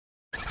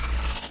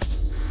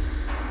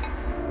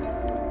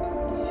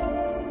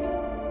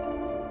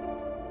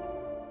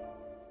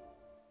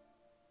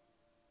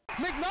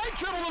Knight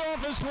dribbled it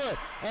off his foot,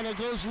 and it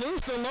goes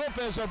loose to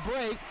Lopez, a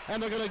break,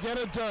 and they're going to get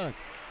it done.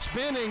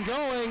 Spinning,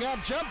 going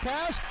up, jump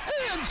pass,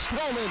 and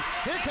stolen.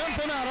 Here comes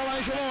the Knott.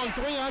 Elijah Long,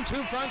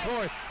 3-on-2 front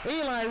court.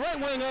 Eli, right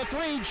wing, a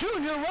three.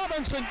 Junior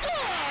Robinson,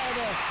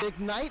 good!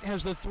 Knight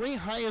has the 3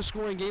 highest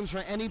scoring games for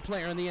any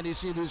player in the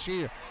NEC this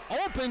year.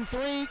 Open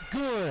three,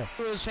 good.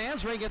 His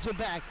hands, Ray gets it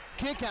back.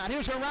 Kick out.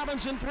 Here's a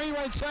Robinson, 3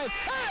 right side,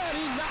 and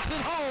he knocks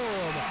it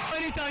home.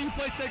 Anytime you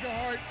play Sacred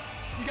Heart,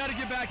 you got to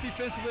get back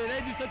defensively. They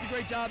do such a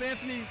great job.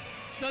 Anthony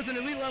does an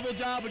elite level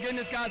job of getting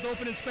his guys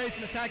open in space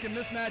and attacking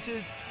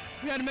mismatches.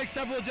 We had to make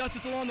several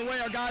adjustments along the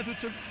way. Our guys were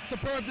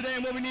superb today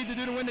and what we need to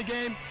do to win the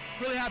game.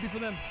 Really happy for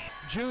them.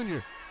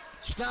 Junior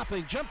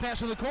stopping, jump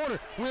pass in the corner.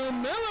 Will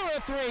Miller, a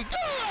 3,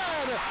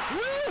 good!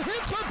 Will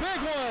hits a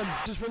big one.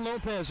 This is for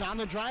Lopez on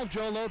the drive.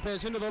 Joe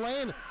Lopez into the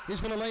lane. He's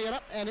going to lay it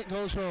up, and it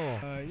goes home.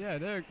 Yeah,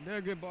 they're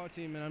a good ball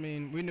team, and I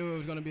mean, we knew it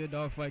was going to be a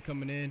dogfight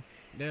coming in.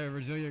 They're a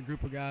resilient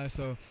group of guys,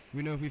 so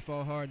we knew if we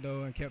fought hard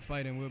though and kept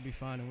fighting, we'll be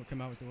fine and we'll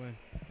come out with the win.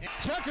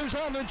 Tucker's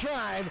on the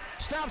drive,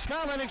 stops,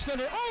 foul line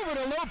extended over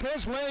to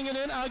Lopez, laying it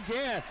in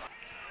again.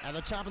 At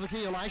the top of the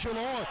key, Elijah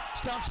Long,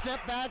 stop,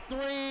 step back, 3,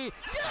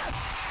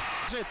 yes!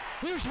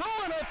 Here's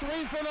Rowan, a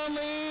 3 for the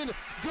lead,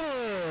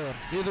 good.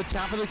 Near the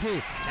top of the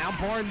key, now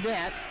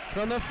Barnett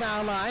from the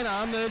foul line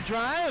on the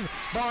drive.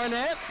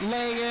 Barnett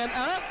laying it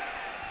up,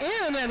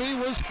 in, and he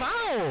was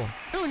fouled.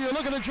 Junior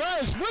looking to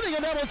drive, splitting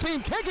a double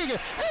team, kicking it.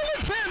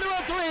 Alexander,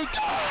 a 3,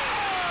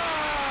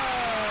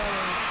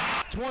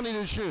 goal! 20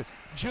 to shoot.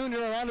 Junior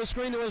around the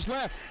screen to his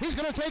left. He's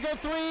going to take a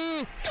 3,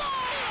 goal!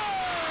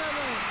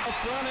 A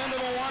front end of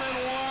the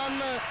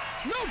 1-and-1.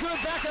 No good,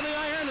 back in the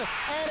iron,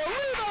 and a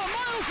rebound.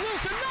 Miles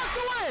Wilson knocked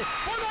away.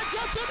 Barnett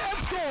gets it and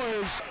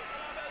scores.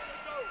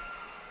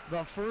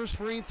 The first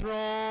free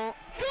throw,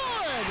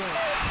 good!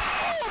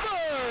 It's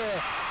over!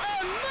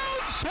 And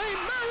Mount St.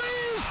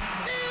 Mary's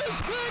is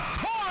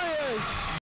victorious!